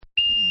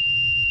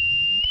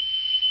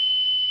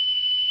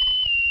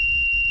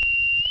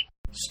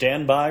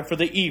stand by for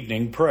the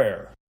evening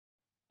prayer.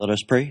 Let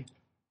us pray.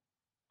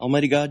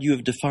 Almighty God, you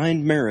have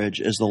defined marriage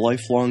as the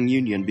lifelong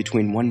union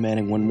between one man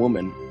and one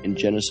woman in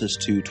Genesis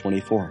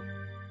 2:24.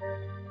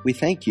 We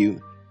thank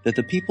you that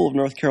the people of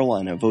North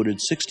Carolina voted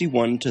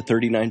 61 to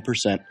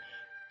 39%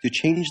 to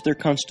change their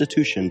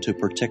constitution to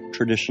protect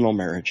traditional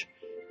marriage.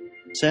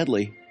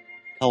 Sadly,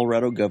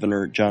 Colorado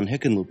Governor John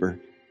Hickenlooper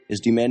is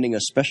demanding a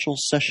special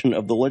session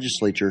of the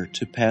legislature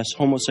to pass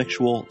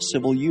homosexual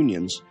civil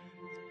unions,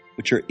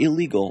 which are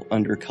illegal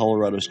under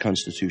Colorado's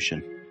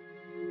constitution.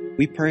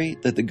 We pray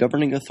that the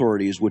governing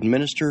authorities would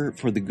minister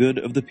for the good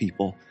of the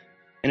people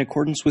in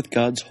accordance with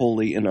God's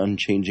holy and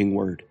unchanging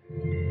word.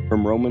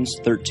 From Romans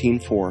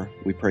 13:4,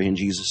 we pray in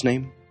Jesus'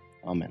 name.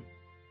 Amen.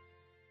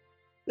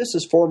 This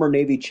is former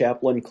Navy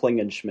Chaplain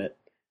Klingenschmidt.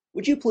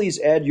 Would you please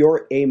add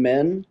your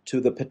amen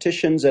to the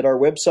petitions at our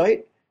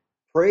website,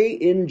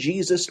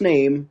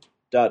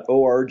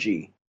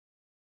 prayinjesusname.org.